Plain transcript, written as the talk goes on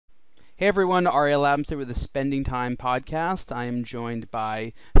Hey everyone, Ariel and David with the Spending Time podcast. I am joined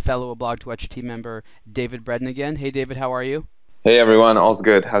by fellow aBlogtoWatch team member David Breton again. Hey David, how are you? Hey everyone, all's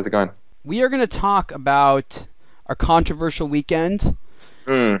good. How's it going? We are going to talk about our controversial weekend.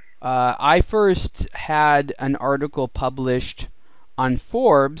 I first had an article published on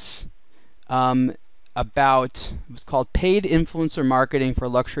Forbes about, it was called Paid Influencer Marketing for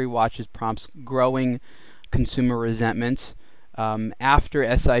Luxury Watches Prompts Growing Consumer Resentment. After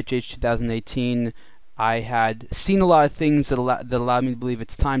SIHH 2018, I had seen a lot of things that allowed me to believe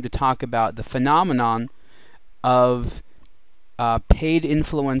it's time to talk about the phenomenon of paid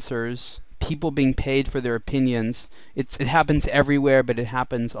influencers, people being paid for their opinions. It happens everywhere, but it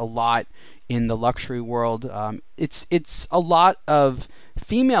happens a lot in the luxury world. It's a lot of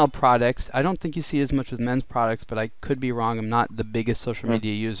female products. I don't think you see it as much with men's products, but I could be wrong. I'm not the biggest social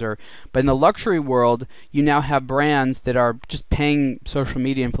media user. But in the luxury world, you now have brands that are just paying social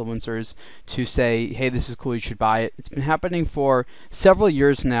media influencers to say, hey, this is cool, you should buy it. It's been happening for several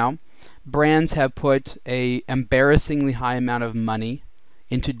years now. Brands have put an embarrassingly high amount of money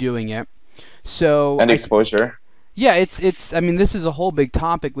into doing it. And exposure. Yeah, I mean, this is a whole big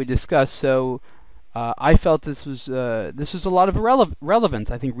topic we discussed. So I felt this was a lot of relevance.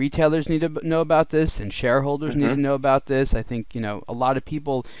 I think retailers need to know about this, and shareholders need to know about this. I think a lot of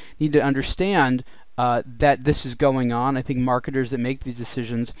people need to understand that this is going on. I think marketers that make these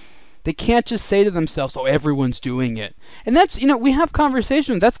decisions, they can't just say to themselves, "Oh, everyone's doing it," and that's we have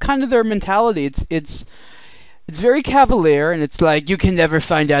conversations. That's kind of their mentality. It's very cavalier, and it's like, you can never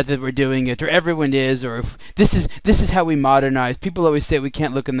find out that we're doing it, or everyone is, or if this is how we modernize. People always say we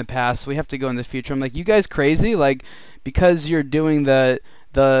can't look in the past, we have to go in the future. I'm like, you guys crazy? Like, because you're doing the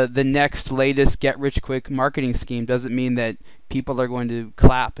next latest get-rich-quick marketing scheme doesn't mean that people are going to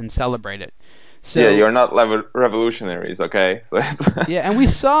clap and celebrate it. So, yeah, you're not revolutionaries, okay? So yeah, and we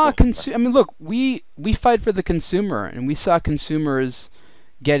saw I mean, look, we fight for the consumer, and we saw consumers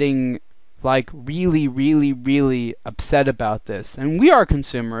getting like really, really, really upset about this. And we are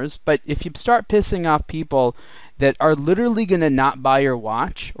consumers, but if you start pissing off people that are literally going to not buy your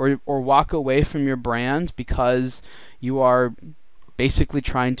watch or walk away from your brand because you are basically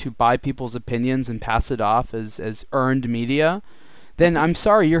trying to buy people's opinions and pass it off as earned media, then I'm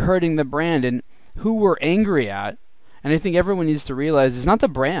sorry, you're hurting the brand. And who we're angry at, and I think everyone needs to realize, is not the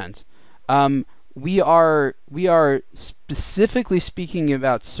brand. We are specifically speaking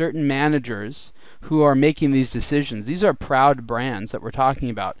about certain managers who are making these decisions. These are proud brands that we're talking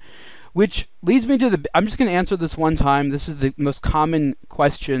about, which leads me to I'm just going to answer this one time. This is the most common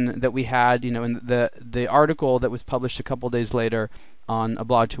question that we had, in the article that was published a couple days later on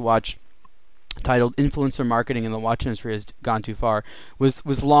aBlogtoWatch, titled "Influencer Marketing in the Watch Industry Has Gone Too Far,"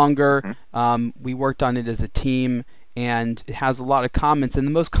 was longer. We worked on it as a team, and it has a lot of comments. And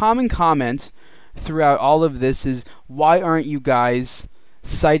the most common comment throughout all of this is, why aren't you guys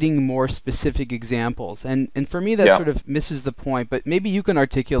citing more specific examples? And for me, that sort of misses the point, but maybe you can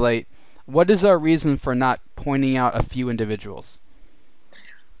articulate, what is our reason for not pointing out a few individuals?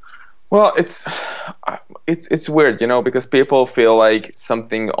 Well, it's weird, because people feel like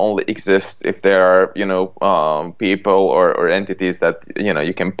something only exists if there are, people or entities that,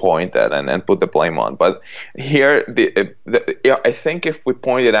 you can point at and put the blame on. But here, I think if we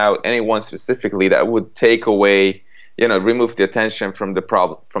pointed out anyone specifically, that would take away, remove the attention from the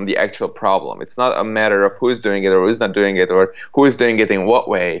problem, from the actual problem. It's not a matter of who's doing it or who's not doing it or who is doing it in what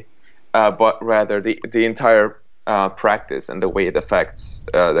way, but rather the entire practice and the way it affects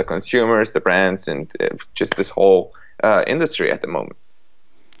the consumers, the brands, and just this whole industry at the moment.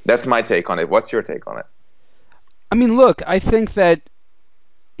 That's my take on it. What's your take on it? I mean, look, I think that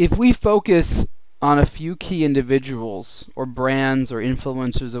if we focus on a few key individuals or brands or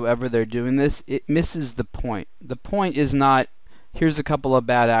influencers, however they're doing this, it misses the point. The point is not, here's a couple of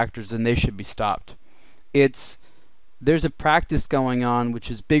bad actors and they should be stopped. There's a practice going on which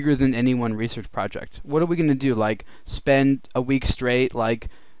is bigger than any one research project. What are we going to do? Like, spend a week straight, like,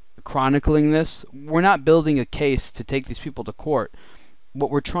 chronicling this? We're not building a case to take these people to court. What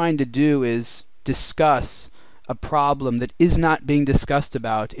we're trying to do is discuss a problem that is not being discussed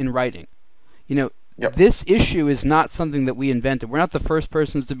about in writing. This issue is not something that we invented. We're not the first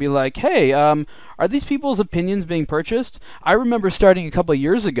persons to be like, hey, are these people's opinions being purchased? I remember starting a couple of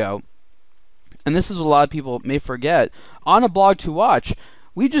years ago, and this is what a lot of people may forget, on aBlogtoWatch,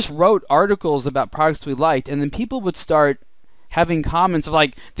 we just wrote articles about products we liked, and then people would start having comments of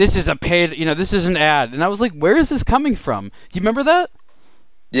like, this is a paid, this is an ad. And I was like, where is this coming from? Do you remember that?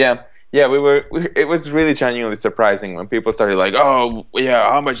 Yeah, it was really genuinely surprising when people started like, oh,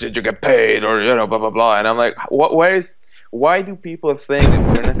 yeah, how much did you get paid? Or, blah, blah, blah. And I'm like, where is why do people think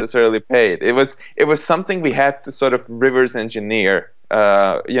that we're necessarily paid? It was something we had to sort of reverse engineer,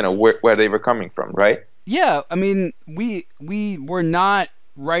 where they were coming from, right? Yeah, I mean, we were not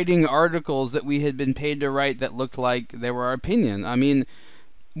writing articles that we had been paid to write that looked like they were our opinion. I mean,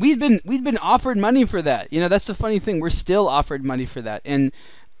 we'd been offered money for that. That's the funny thing. We're still offered money for that, and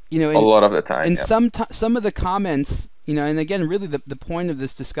A lot of the time. and Yeah. some of the comments, and again, really the point of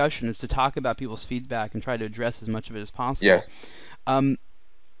this discussion is to talk about people's feedback and try to address as much of it as possible. Yes. Um,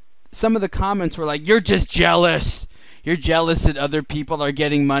 some of the comments were like, "You're just jealous. You're jealous that other people are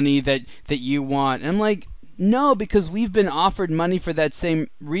getting money that you want." And I'm like, no, because we've been offered money for that same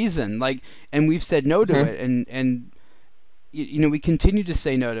reason, like, and we've said no to it, and we continue to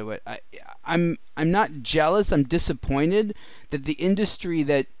say no to it. I'm not jealous. I'm disappointed that the industry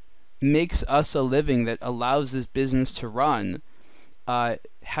that makes us a living, that allows this business to run,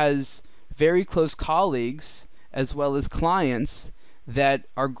 has very close colleagues as well as clients that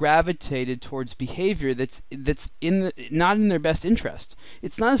are gravitated towards behavior that's not in their best interest.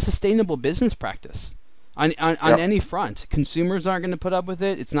 It's not a sustainable business practice on Yep. any front. Consumers aren't going to put up with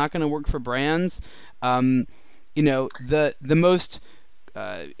it. It's not going to work for brands. The most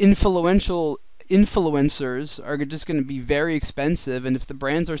influential influencers are just going to be very expensive, and if the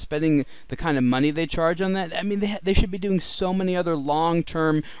brands are spending the kind of money they charge on that, I mean, they should be doing so many other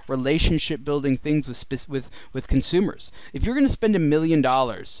long-term relationship building things with consumers. If you're going to spend $1 million,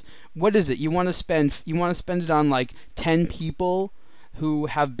 what is it? You want to spend it on like 10 people who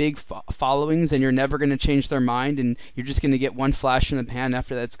have big followings, and you're never going to change their mind, and you're just going to get one flash in the pan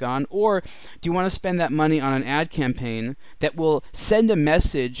after that's gone? Or do you want to spend that money on an ad campaign that will send a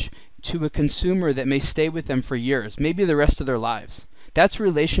message to a consumer that may stay with them for years, maybe the rest of their lives? That's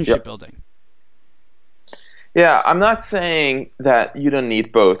relationship Yep. building. Yeah, I'm not saying that you don't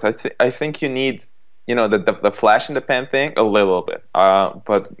need both. I think you need, the flash in the pan thing a little bit,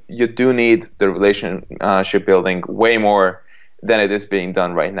 but you do need the relationship building way more than it is being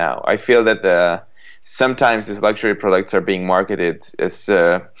done right now. I feel that sometimes these luxury products are being marketed as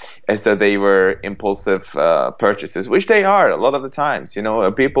though they were impulsive purchases, which they are a lot of the times.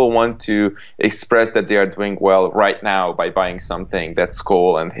 People want to express that they are doing well right now by buying something that's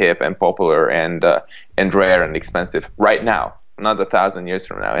cool and hip and popular and rare and expensive right now, not 1,000 years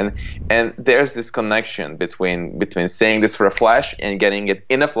from now. And there's this connection between saying this for a flash and getting it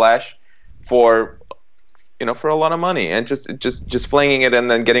in a flash for for a lot of money, and just flinging it and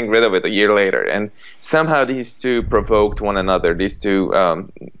then getting rid of it a year later. And somehow these two provoked one another, these two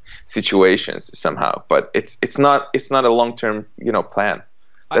situations somehow. But it's not a long-term plan.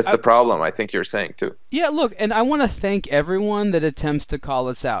 That's the problem, I think you're saying too. Yeah, look, and I want to thank everyone that attempts to call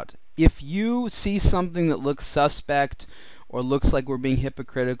us out. If you see something that looks suspect or looks like we're being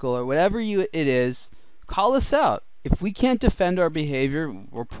hypocritical or whatever it is, call us out. If we can't defend our behavior,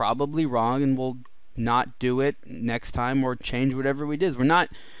 we're probably wrong, and we'll not do it next time or change whatever we did. We're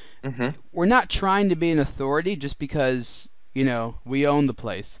not trying to be an authority just because we own the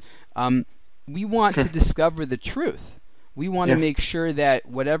place. We want to discover the truth. We want to make sure that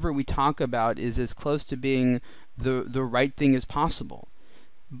whatever we talk about is as close to being the right thing as possible.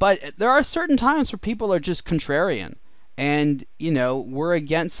 But there are certain times where people are just contrarian, and we're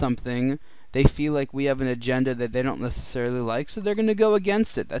against something. They feel like we have an agenda that they don't necessarily like, so they're going to go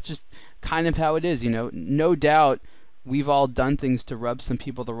against it. That's just kind of how it is, No doubt we've all done things to rub some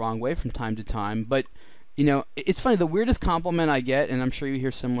people the wrong way from time to time, but, it's funny, the weirdest compliment I get, and I'm sure you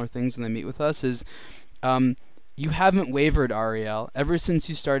hear similar things when they meet with us, is you haven't wavered, Ariel. Ever since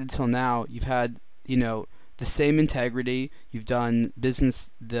you started till now, you've had, the same integrity. You've done business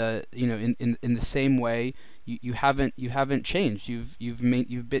in the same way. You haven't changed.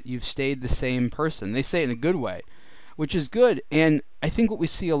 You've stayed the same person. They say it in a good way, which is good. And I think what we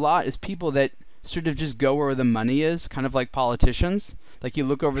see a lot is people that sort of just go where the money is, kind of like politicians. Like, you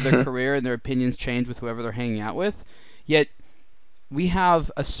look over their career and their opinions change with whoever they're hanging out with. Yet we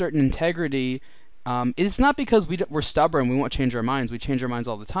have a certain integrity. It's not because we're stubborn. We won't change our minds. We change our minds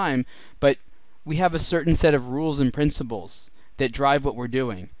all the time. But we have a certain set of rules and principles that drive what we're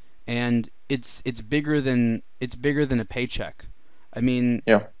doing, and it's bigger than a paycheck. I mean,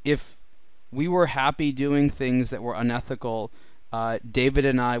 if we were happy doing things that were unethical, David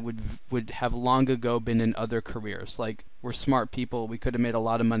and I would have long ago been in other careers. Like, we're smart people. We could have made a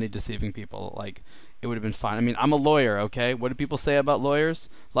lot of money deceiving people. Like, it would have been fine. I mean, I'm a lawyer, okay? What do people say about lawyers?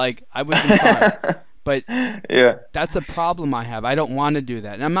 Like, I would have been fine. But that's a problem I have. I don't want to do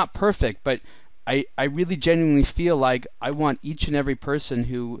that. And I'm not perfect, but I really genuinely feel like I want each and every person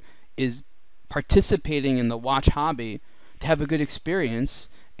who is participating in the watch hobby to have a good experience,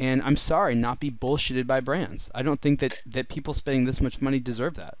 and I'm sorry, not be bullshitted by brands. I don't think that people spending this much money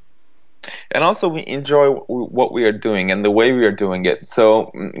deserve that. And also, we enjoy what we are doing and the way we are doing it.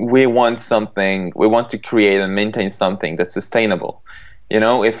 So we want something, we want to create and maintain something that's sustainable. You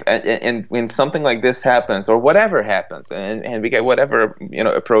know, if and when something like this happens, or whatever happens, and we get whatever,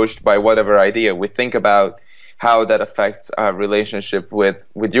 approached by whatever idea, we think about how that affects our relationship with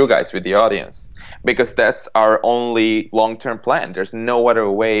you guys, with the audience, because that's our only long-term plan. There's no other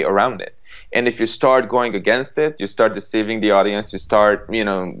way around it. And if you start going against it, you start deceiving the audience, you start,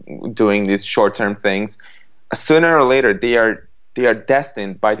 doing these short-term things, sooner or later they are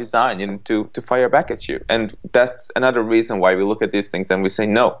destined by design, to fire back at you. And that's another reason why we look at these things and we say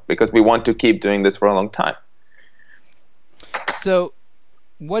no, because we want to keep doing this for a long time. So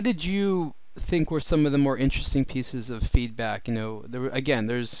what did you think were some of the more interesting pieces of feedback?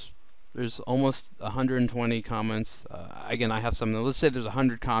 There's almost 120 comments. Again, I have some. Let's say there's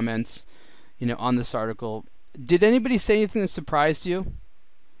 100 comments, on this article. Did anybody say anything that surprised you?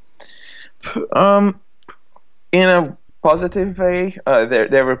 In a positive way,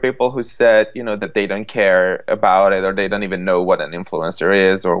 there were people who said, that they don't care about it, or they don't even know what an influencer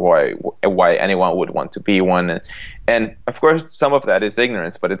is, or why anyone would want to be one. And of course, some of that is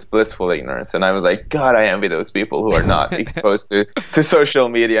ignorance, but it's blissful ignorance. And I was like, God, I envy those people who are not exposed to social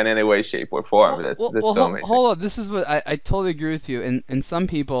media in any way, shape, or form. That's so amazing. Hold on, this is what I totally agree with you. And some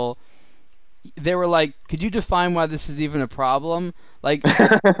people, they were like, could you define why this is even a problem? Like,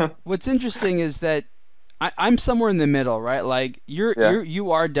 what's interesting is that I'm somewhere in the middle, right? Like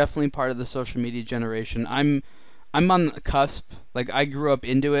you are definitely part of the social media generation. I'm on the cusp. Like, I grew up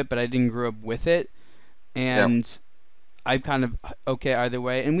into it, but I didn't grow up with it, and I'm kind of okay either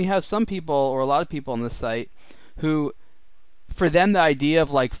way. And we have some people, or a lot of people on the site, who, for them, the idea of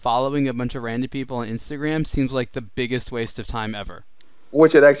like following a bunch of random people on Instagram seems like the biggest waste of time ever.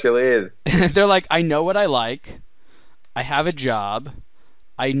 Which it actually is. They're like, I know what I like. I have a job.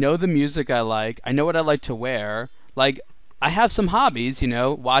 I know the music I like. I know what I like to wear. Like, I have some hobbies,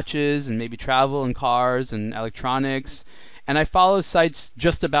 watches and maybe travel and cars and electronics. And I follow sites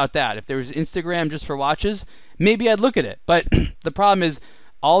just about that. If there was Instagram just for watches, maybe I'd look at it. But the problem is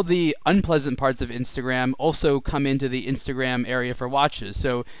all the unpleasant parts of Instagram also come into the Instagram area for watches.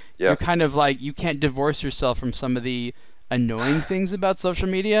 So you're kind of like, you can't divorce yourself from some of the annoying things about social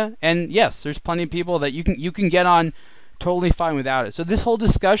media. And yes, there's plenty of people that you can get on totally fine without it. So this whole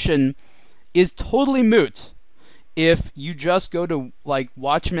discussion is totally moot if you just go to like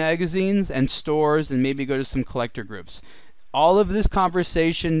watch magazines and stores and maybe go to some collector groups. All of this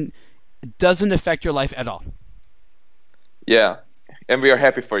conversation doesn't affect your life at all. Yeah, and we are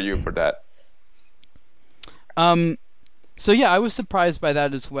happy for you for that. So yeah, I was surprised by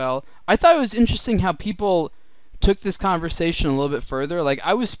that as well. I thought it was interesting how people took this conversation a little bit further. Like,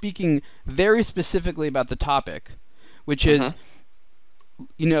 I was speaking very specifically about the topic, which is,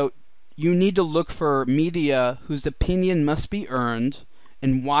 you need to look for media whose opinion must be earned,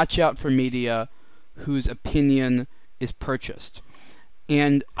 and watch out for media whose opinion is purchased.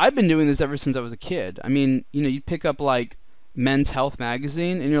 And I've been doing this ever since I was a kid. I mean, you pick up like Men's Health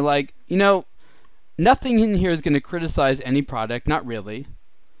magazine, and you're like, nothing in here is going to criticize any product, not really.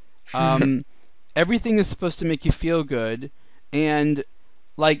 Everything is supposed to make you feel good, and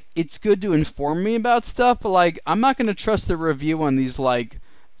like, it's good to inform me about stuff, but like, I'm not going to trust the review on these like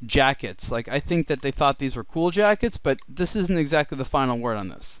jackets. Like, I think that they thought these were cool jackets, but this isn't exactly the final word on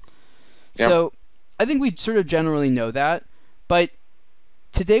this. Yep. So I think we sort of generally know that, but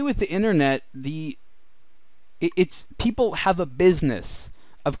today with the internet, it's people have a business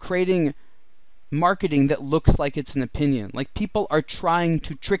of creating marketing that looks like it's an opinion. Like, people are trying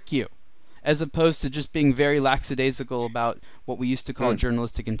to trick you, as opposed to just being very lackadaisical about what we used to call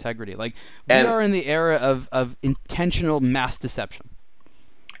journalistic integrity. Like, we are in the era of intentional mass deception.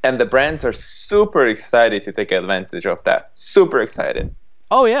 And the brands are super excited to take advantage of that. Super excited.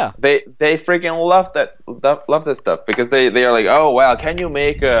 Oh yeah. They freaking love that stuff, because they are like, oh well, can you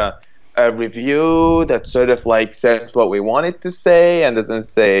make a review that sort of like says what we want it to say and doesn't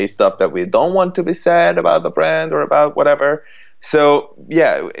say stuff that we don't want to be said about the brand or about whatever. So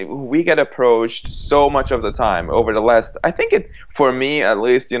yeah, we get approached so much of the time over the last, I think for me at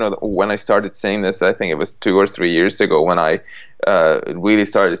least, when I started seeing this, I think it was 2 or 3 years ago when I really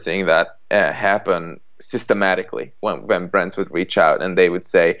started seeing that happen systematically, when brands would reach out and they would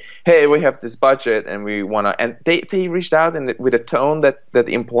say, hey, we have this budget and we want to, and they reached out with a tone that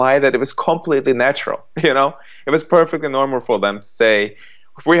implied that it was completely natural. It was perfectly normal for them to say,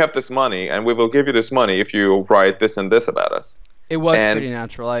 we have this money and we will give you this money if you write this and this about us. It was pretty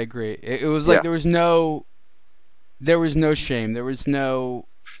natural. I agree. It was like there was no shame. There was no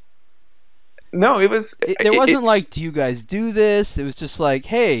No, it was. There wasn't like, do you guys do this? It was just like,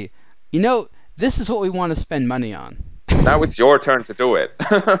 hey, this is what we want to spend money on. Now it's your turn to do it.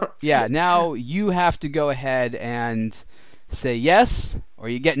 Yeah, now you have to go ahead and say yes, or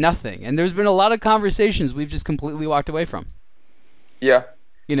you get nothing. And there's been a lot of conversations we've just completely walked away from. Yeah.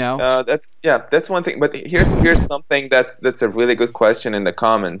 That's one thing. But here's something that's a really good question in the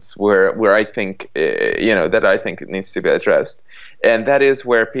comments where I think that I think it needs to be addressed, and that is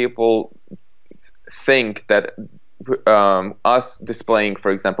where people think that us displaying,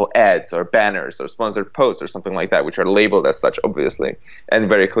 for example, ads or banners or sponsored posts or something like that, which are labeled as such, obviously, and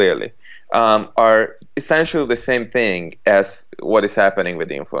very clearly, are essentially the same thing as what is happening with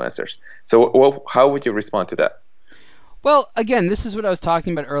the influencers. So how would you respond to that? Well, again, this is what I was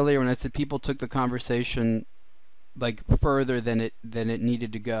talking about earlier when I said people took the conversation like further than it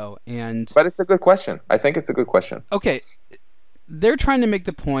needed to go. But it's a good question. I think it's a good question. Okay. They're trying to make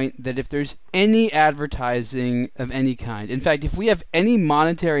the point that if there's any advertising of any kind, in fact, if we have any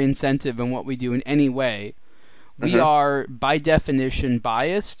monetary incentive in what we do in any way, we are by definition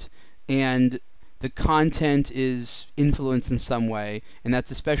biased, and the content is influenced in some way, and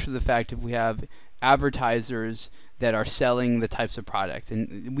that's especially the fact if we have advertisers that are selling the types of products,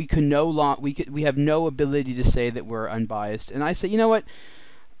 and we have no ability to say that we're unbiased. And I say, you know what?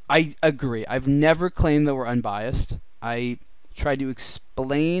 I agree. I've never claimed that we're unbiased. I try to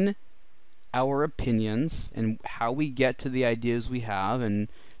explain our opinions and how we get to the ideas we have, and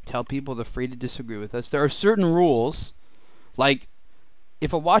tell people they're free to disagree with us. There are certain rules, like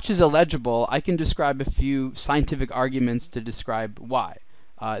if a watch is illegible, I can describe a few scientific arguments to describe why.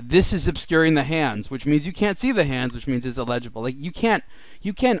 This is obscuring the hands, which means you can't see the hands, which means it's illegible. Like you can't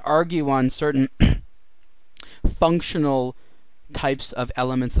argue on certain functional types of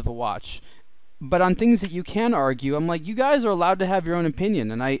elements of a watch. But on things that you can argue, I'm like, you guys are allowed to have your own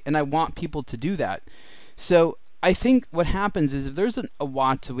opinion, and I want people to do that. So I think what happens is if there's a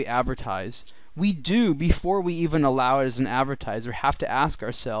watch that we advertise, we do, before we even allow it as an advertiser, have to ask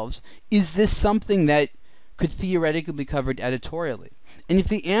ourselves, is this something that could theoretically be covered editorially? And if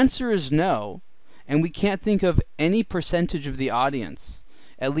the answer is no, and we can't think of any percentage of the audience,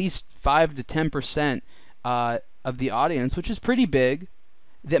 at least 5 to 10% of the audience, which is pretty big,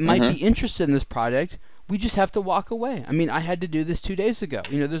 that might be interested in this product, we just have to walk away. I mean, I had to do this 2 days ago.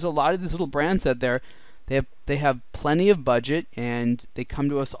 There's a lot of these little brands out there. They have plenty of budget, and they come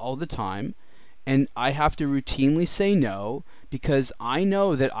to us all the time, and I have to routinely say no, because I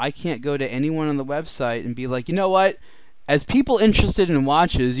know that I can't go to anyone on the website and be like, you know what, as people interested in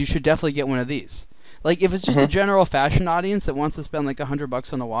watches, you should definitely get one of these. Like, if it's just a general fashion audience that wants to spend like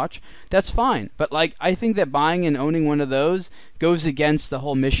 $100 on a watch, that's fine. But like, I think that buying and owning one of those goes against the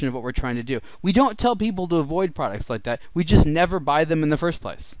whole mission of what we're trying to do. We don't tell people to avoid products like that. We just never buy them in the first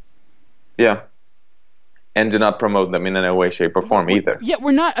place. Yeah. And do not promote them in any way, shape, or form either. Yeah,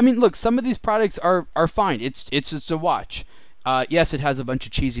 we're not. I mean, look, some of these products are fine. It's just a watch. Yes, it has a bunch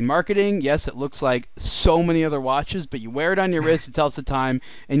of cheesy marketing. Yes, it looks like so many other watches, but you wear it on your wrist, it tells the time,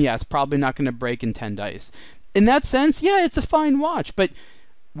 and yeah, it's probably not going to break in 10 dice. In that sense, yeah, it's a fine watch, but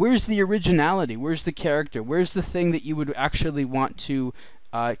where's the originality? Where's the character? Where's the thing that you would actually want to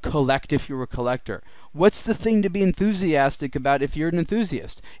collect if you were a collector? What's the thing to be enthusiastic about if you're an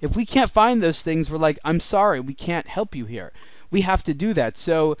enthusiast? If we can't find those things, we're like, I'm sorry, we can't help you here. We have to do that.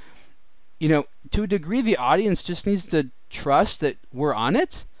 So, to a degree, the audience just needs to trust that we're on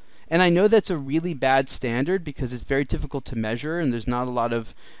it. And I know that's a really bad standard because it's very difficult to measure, and there's not a lot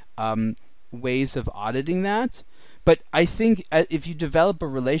of ways of auditing that. But I think if you develop a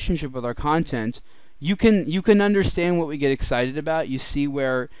relationship with our content, you can understand what we get excited about. You see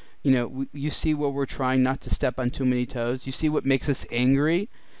where you see where we're trying not to step on too many toes. You see what makes us angry.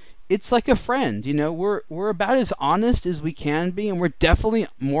 It's like a friend. We're about as honest as we can be, and we're definitely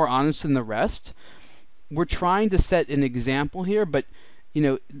more honest than the rest. We're trying to set an example here, but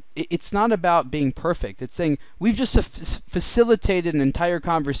it's not about being perfect. It's saying we've just facilitated an entire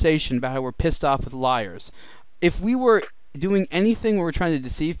conversation about how we're pissed off with liars. If we were doing anything where we're trying to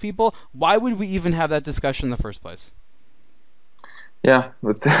deceive people, why would we even have that discussion in the first place? Yeah,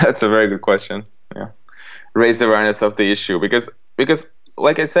 that's a very good question. Yeah, raise awareness of the issue because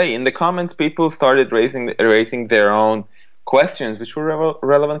like I say, in the comments, people started raising their own questions, which were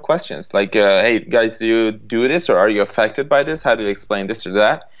relevant questions. Like, hey guys, do you do this, or are you affected by this? How do you explain this or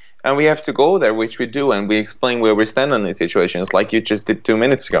that? And we have to go there, which we do, and we explain where we stand on these situations, like you just did 2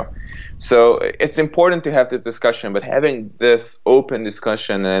 minutes ago. So it's important to have this discussion, but having this open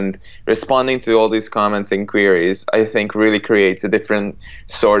discussion and responding to all these comments and queries, I think really creates a different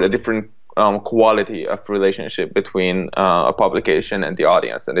quality of relationship between a publication and the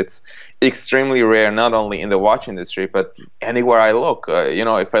audience, and it's extremely rare, not only in the watch industry but anywhere I look.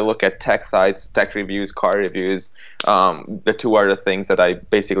 If I look at tech sites, tech reviews, car reviews, the two other things that I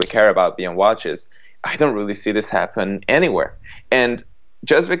basically care about beyond watches, I don't really see this happen anywhere. And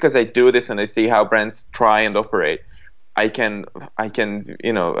just because I do this and I see how brands try and operate, I can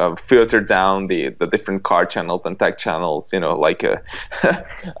filter down the different car channels and tech channels. I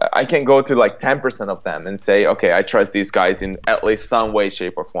can go to like 10% of them and say, okay, I trust these guys in at least some way,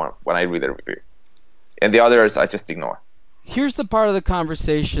 shape, or form when I read a review, and the others I just ignore. Here's the part of the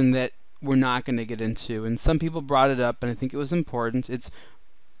conversation that we're not going to get into, and some people brought it up, and I think it was important. It's,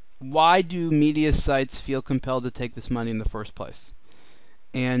 why do media sites feel compelled to take this money in the first place?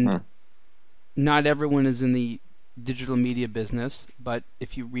 And not everyone is in the digital media business, but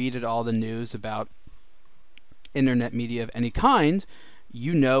if you read at all the news about internet media of any kind,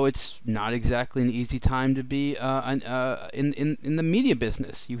 you know it's not exactly an easy time to be in the media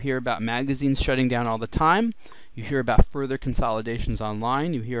business. You hear about magazines shutting down all the time. You hear about further consolidations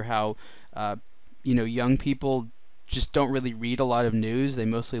online. You hear how young people just don't really read a lot of news. They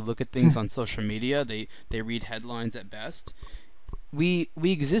mostly look at things on social media. They read headlines at best. We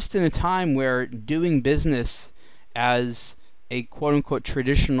exist in a time where doing business as a quote-unquote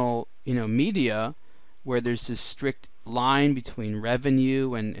traditional media, where there's this strict line between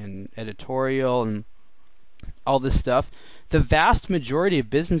revenue and editorial and all this stuff, the vast majority of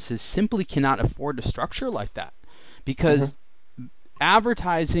businesses simply cannot afford a structure like that, because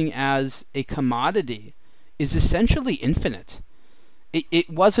advertising as a commodity is essentially infinite. It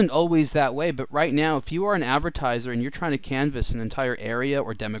wasn't always that way, but right now, if you are an advertiser and you're trying to canvas an entire area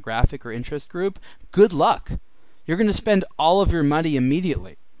or demographic or interest group, good luck. You're going to spend all of your money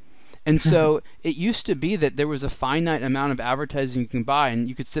immediately. And so it used to be that there was a finite amount of advertising you can buy, and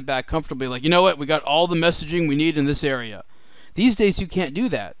you could sit back comfortably like, you know what, we got all the messaging we need in this area. These days you can't do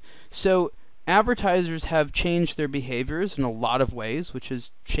that. So advertisers have changed their behaviors in a lot of ways, which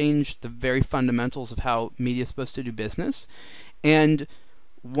has changed the very fundamentals of how media is supposed to do business. And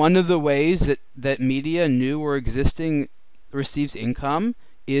one of the ways that media, new or existing, receives income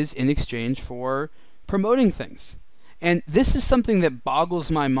is in exchange for promoting things. And this is something that boggles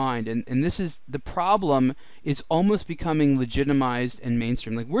my mind, and this is the problem, is almost becoming legitimized and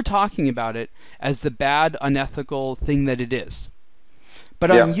mainstream. Like, we're talking about it as the bad, unethical thing that it is. But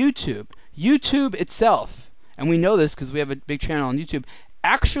on YouTube itself, and we know this because we have a big channel on YouTube,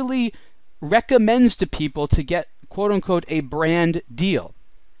 actually recommends to people to get quote-unquote a brand deal.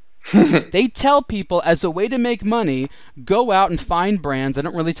 They tell people, as a way to make money, go out and find brands. They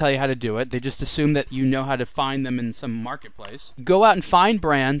don't really tell you how to do it. They just assume that you know how to find them in some marketplace. Go out and find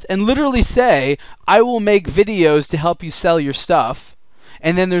brands and literally say, I will make videos to help you sell your stuff.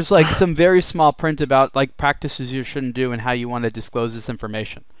 And then there's like some very small print about like practices you shouldn't do and how you want to disclose this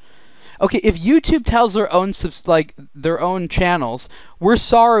information. Okay, if YouTube tells their own channels, we're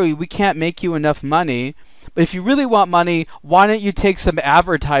sorry, we can't make you enough money, but if you really want money, why don't you take some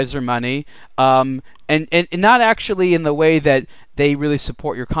advertiser money, and not actually in the way that they really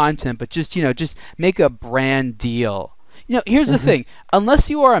support your content, but just make a brand deal. Here's the thing: unless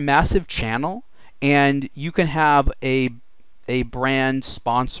you are a massive channel and you can have a brand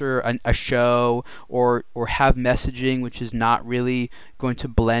sponsor a show or have messaging which is not really going to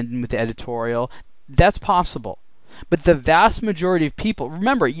blend in with the editorial, that's possible. But the vast majority of people,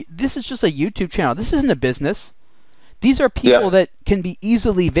 remember, this is just a YouTube channel. This isn't a business. These are people that can be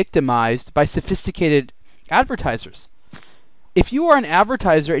easily victimized by sophisticated advertisers. If you are an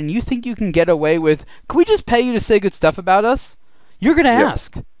advertiser and you think you can get away with, can we just pay you to say good stuff about us? You're going to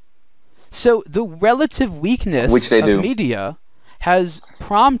ask. So the relative weakness of media has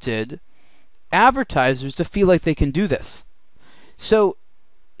prompted advertisers to feel like they can do this. So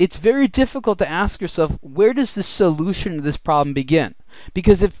it's very difficult to ask yourself, where does the solution to this problem begin?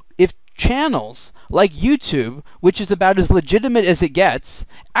 Because if channels like YouTube, which is about as legitimate as it gets,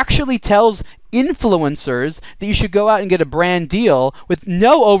 actually tells influencers that you should go out and get a brand deal with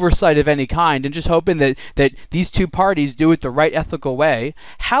no oversight of any kind and just hoping that these two parties do it the right ethical way,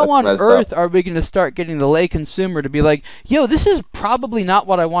 how on earth are we going to start getting the lay consumer to be like, yo, this is probably not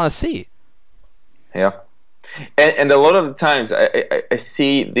what I want to see? And a lot of the times I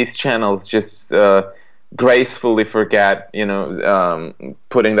see these channels just gracefully forget,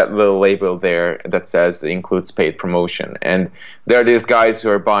 putting that little label there that says it includes paid promotion. And there are these guys who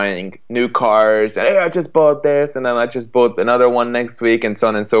are buying new cars, and hey, I just bought this, and then I just bought another one next week, and so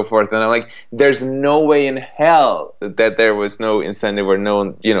on and so forth. And I'm like, there's no way in hell that there was no incentive or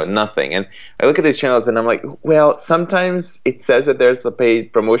no, nothing. And I look at these channels, and I'm like, well, sometimes it says that there's a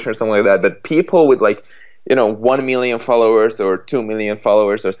paid promotion or something like that, but people with 1 million followers or 2 million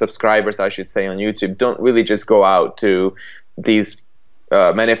followers or subscribers, I should say, on YouTube don't really just go out to these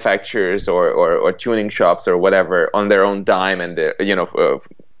manufacturers or tuning shops or whatever on their own dime, and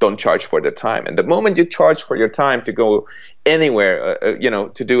don't charge for the time. And the moment you charge for your time to go anywhere,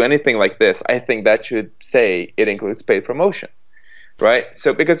 to do anything like this, I think that should say it includes paid promotion, right?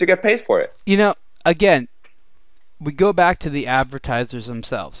 So because you get paid for it. Again, we go back to the advertisers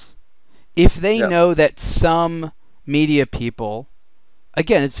themselves. If they know that some media people,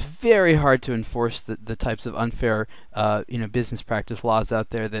 again, it's very hard to enforce the types of unfair, business practice laws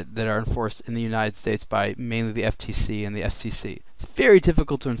out there that are enforced in the United States by mainly the FTC and the FCC. It's very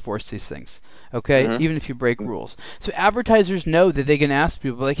difficult to enforce these things, okay, even if you break rules. So advertisers know that they can ask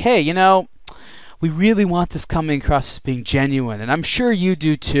people like, hey, we really want this coming across as being genuine, and I'm sure you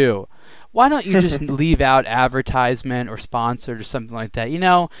do too. Why don't you just leave out advertisement or sponsored or something like that?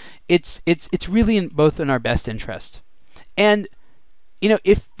 It's really both in our best interest. And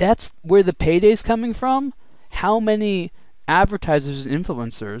if that's where the payday's coming from, how many advertisers and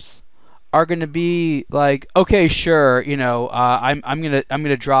influencers are going to be like, okay, sure, I'm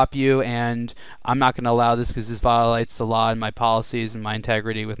gonna drop you, and I'm not going to allow this because this violates the law and my policies and my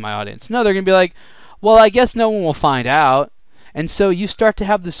integrity with my audience. No, they're going to be like, well, I guess no one will find out. And so you start to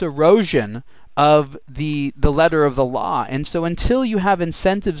have this erosion of the letter of the law. And so until you have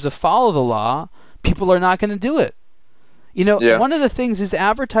incentives to follow the law, people are not going to do it. One of the things is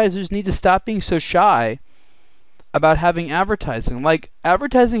advertisers need to stop being so shy about having advertising. Like,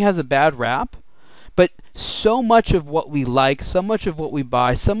 advertising has a bad rap, but so much of what we like, so much of what we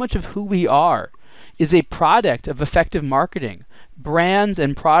buy, so much of who we are is a product of effective marketing. Brands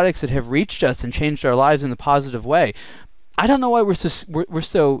and products that have reached us and changed our lives in a positive way. I don't know why we're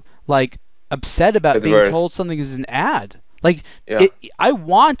so upset about being told something is an ad. I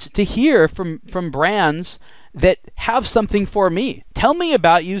want to hear from brands that have something for me. Tell me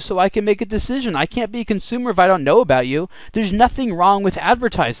about you so I can make a decision. I can't be a consumer if I don't know about you. There's nothing wrong with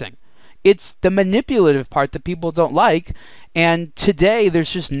advertising. It's the manipulative part that people don't like. And today,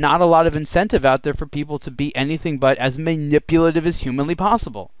 there's just not a lot of incentive out there for people to be anything but as manipulative as humanly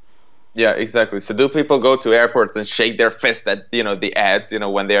possible. Yeah, exactly. So do people go to airports and shake their fist at the ads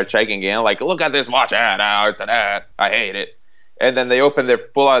when they are checking in, like, look at this watch ad, it's an ad, I hate it. And then they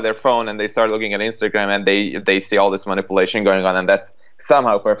pull out their phone and they start looking at Instagram, and they see all this manipulation going on, and that's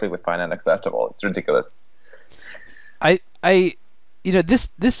somehow perfectly fine and acceptable. It's ridiculous.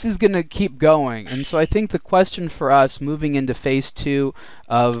 This is going to keep going, and so I think the question for us moving into phase 2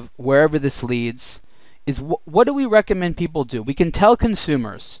 of wherever this leads is what do we recommend people do? We can tell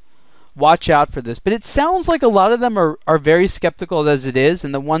consumers, watch out for this, but it sounds like a lot of them are very skeptical as it is,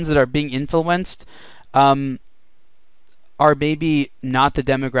 and the ones that are being influenced are maybe not the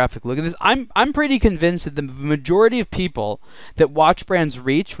demographic look at this. I'm pretty convinced that the majority of people that watch brands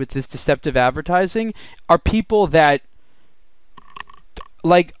reach with this deceptive advertising are people that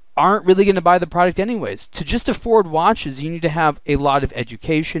aren't really going to buy the product anyways. To just afford watches, you need to have a lot of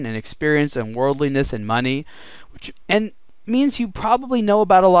education and experience and worldliness and money, and means you probably know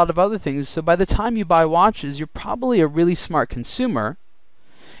about a lot of other things. So by the time you buy watches, you're probably a really smart consumer.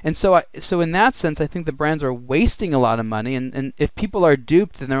 And so in that sense, I think the brands are wasting a lot of money. And if people are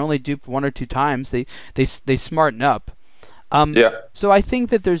duped and they're only duped 1 or 2 times, they smarten up. So I think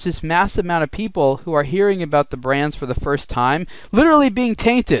that there's this massive amount of people who are hearing about the brands for the first time, literally being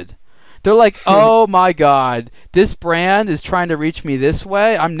tainted. They're like, oh my God, this brand is trying to reach me this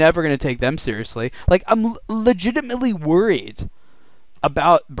way. I'm never going to take them seriously. I'm legitimately worried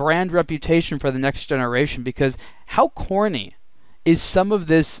about brand reputation for the next generation, because how corny is some of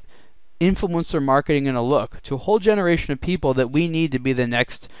this influencer marketing going to look to a whole generation of people that we need to be the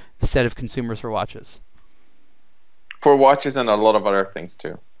next set of consumers for watches? For watches and a lot of other things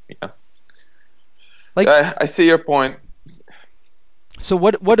too. Yeah. I see your point. So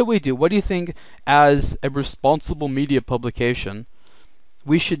what do we do? What do you think, as a responsible media publication,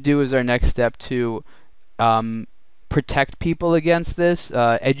 we should do as our next step to protect people against this,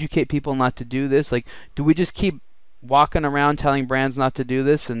 educate people not to do this? Do we just keep walking around telling brands not to do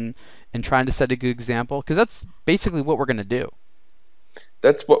this and trying to set a good example? Because that's basically what we're going to do.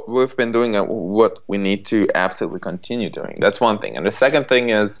 That's what we've been doing and what we need to absolutely continue doing. That's one thing. And the second thing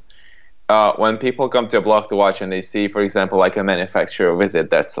is, when people come to aBlogtoWatch and they see, for example, like a manufacturer visit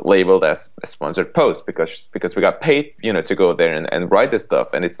that's labeled as a sponsored post because we got paid, to go there and write this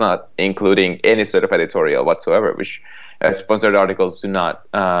stuff, and it's not including any sort of editorial whatsoever, which sponsored articles do not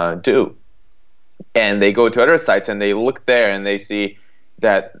do. And they go to other sites and they look there and they see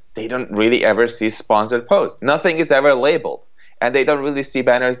that they don't really ever see sponsored posts. Nothing is ever labeled, and they don't really see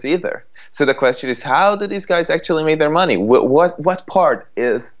banners either. So the question is, how do these guys actually make their money? What part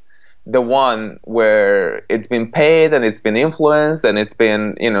is the one where it's been paid and it's been influenced and it's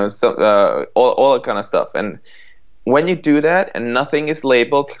been, all that kind of stuff? And when you do that and nothing is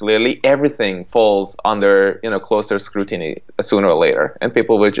labeled clearly, everything falls under, closer scrutiny sooner or later, and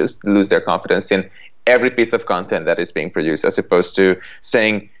people will just lose their confidence in every piece of content that is being produced, as opposed to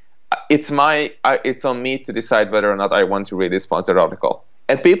saying, it's on me to decide whether or not I want to read this sponsored article.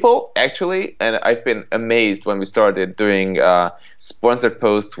 And people actually, and I've been amazed when we started doing sponsored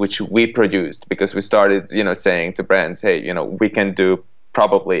posts, which we produced, because we started, saying to brands, hey, we can do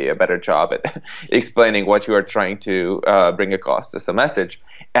probably a better job at explaining what you are trying to bring across as a message.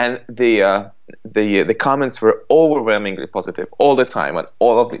 And the comments were overwhelmingly positive all the time on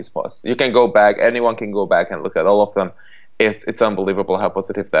all of these posts. You can go back, anyone can go back and look at all of them. It's unbelievable how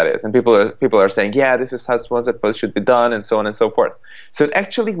positive that is. And people are saying, yeah, this is how sponsored posts should be done, and so on and so forth. So it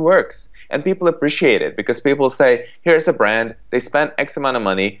actually works, and people appreciate it, because people say, here's a brand, they spent X amount of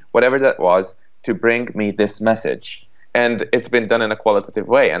money, whatever that was, to bring me this message. And it's been done in a qualitative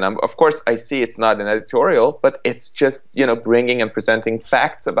way. And of course, I see it's not an editorial, but it's just, bringing and presenting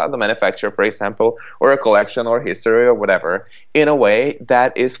facts about the manufacturer, for example, or a collection or history or whatever, in a way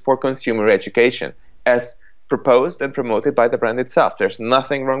that is for consumer education, as proposed and promoted by the brand itself. There's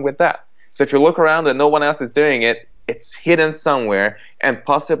nothing wrong with that. So if you look around and no one else is doing it, it's hidden somewhere, and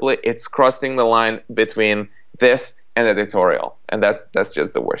possibly it's crossing the line between this and editorial. And that's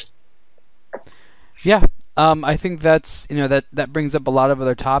just the worst. Yeah. I think that's, that brings up a lot of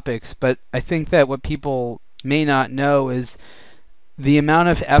other topics, but I think that what people may not know is the amount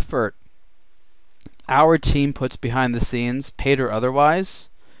of effort our team puts behind the scenes, paid or otherwise,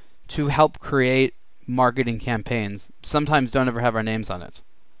 to help create marketing campaigns. Sometimes don't ever have our names on it.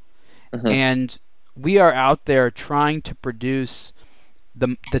 Mm-hmm. And we are out there trying to produce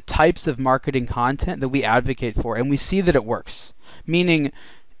the types of marketing content that we advocate for, and we see that it works. Meaning,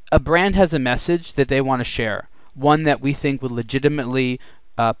 a brand has a message that they want to share, one that we think would legitimately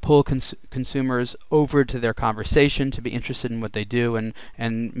pull consumers over to their conversation, to be interested in what they do,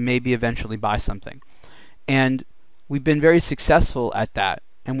 and maybe eventually buy something. And we've been very successful at that,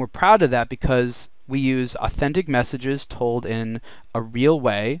 and we're proud of that, because we use authentic messages told in a real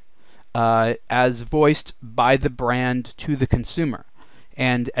way, as voiced by the brand to the consumer.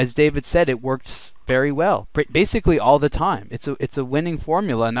 And as David said, it worked very well, basically all the time. It's a winning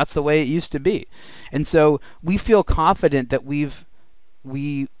formula, and that's the way it used to be. And so we feel confident that we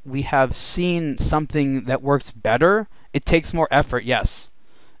have seen something that works better. It takes more effort, yes.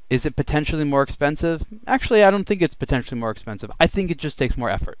 Is it potentially more expensive? Actually, I don't think it's potentially more expensive. I think it just takes more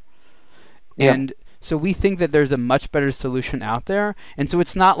effort. Yeah. And so we think that there's a much better solution out there. And so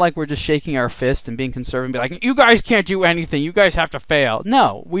it's not like we're just shaking our fist and being conservative and be like, you guys can't do anything. You guys have to fail.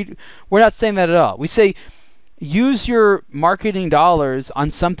 No, we're not saying that at all. We say, use your marketing dollars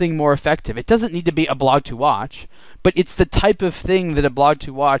on something more effective. It doesn't need to be aBlogtoWatch, but it's the type of thing that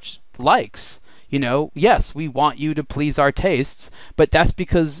aBlogtoWatch likes. Yes, we want you to please our tastes, but that's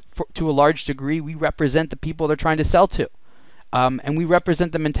because, to a large degree, we represent the people they're trying to sell to. And we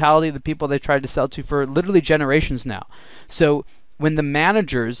represent the mentality of the people they tried to sell to for literally generations now. So when the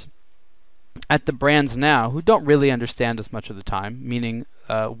managers at the brands now, who don't really understand us much of the time, meaning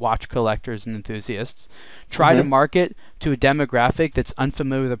watch collectors and enthusiasts, try to market to a demographic that's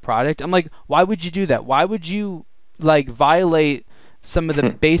unfamiliar with the product, I'm like, why would you do that? Why would you violate some of the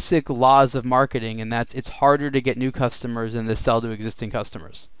basic laws of marketing, and that's it's harder to get new customers than to sell to existing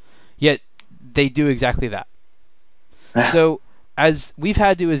customers? Yet they do exactly that. So as we've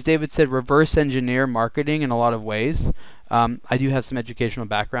had to, as David said, reverse engineer marketing in a lot of ways. I do have some educational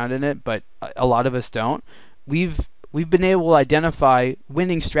background in it, but a lot of us don't. We've been able to identify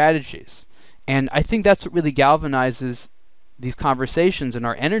winning strategies. And I think that's what really galvanizes these conversations and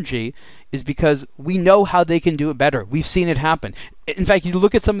our energy, is because we know how they can do it better. We've seen it happen. In fact, you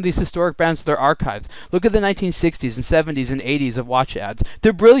look at some of these historic brands with their archives. Look at the 1960s and 70s and 80s of watch ads.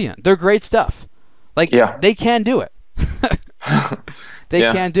 They're brilliant. They're great stuff. They can do it. They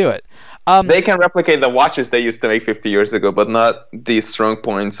can do it. They can replicate the watches they used to make 50 years ago, but not the strong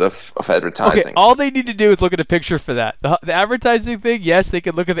points of advertising. Okay, all they need to do is look at a picture for that. The advertising thing, yes, they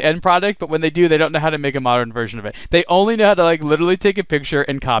can look at the end product, but when they do, they don't know how to make a modern version of it. They only know how to literally take a picture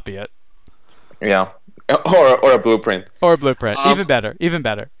and copy it. Yeah, or a blueprint. Or a blueprint. Even better. Even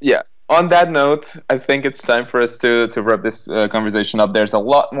better. Yeah. On that note, I think it's time for us to wrap this conversation up. There's a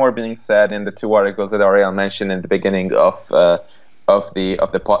lot more being said in the two articles that Ariel mentioned in the beginning of the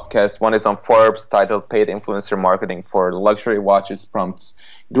podcast. One is on Forbes, titled "Paid Influencer Marketing for Luxury Watches Prompts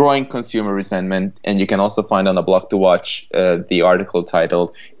Growing Consumer Resentment," and you can also find on aBlogtoWatch the article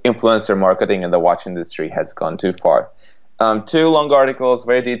titled "Influencer Marketing in the Watch Industry Has Gone Too Far." Two long articles,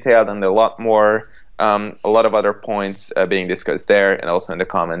 very detailed, and a lot more. A lot of other points being discussed there, and also in the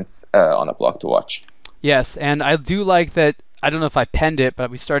comments on aBlogtoWatch. Yes, and I do like that. I don't know if I penned it, but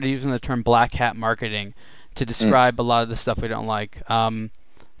we started using the term black hat marketing to describe a lot of the stuff we don't like.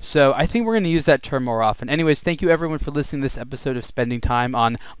 So I think we're going to use that term more often. Anyways, thank you everyone for listening to this episode of Spending Time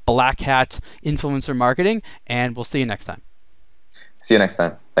on Black Hat Influencer Marketing, and we'll see you next time. See you next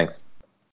time. Thanks.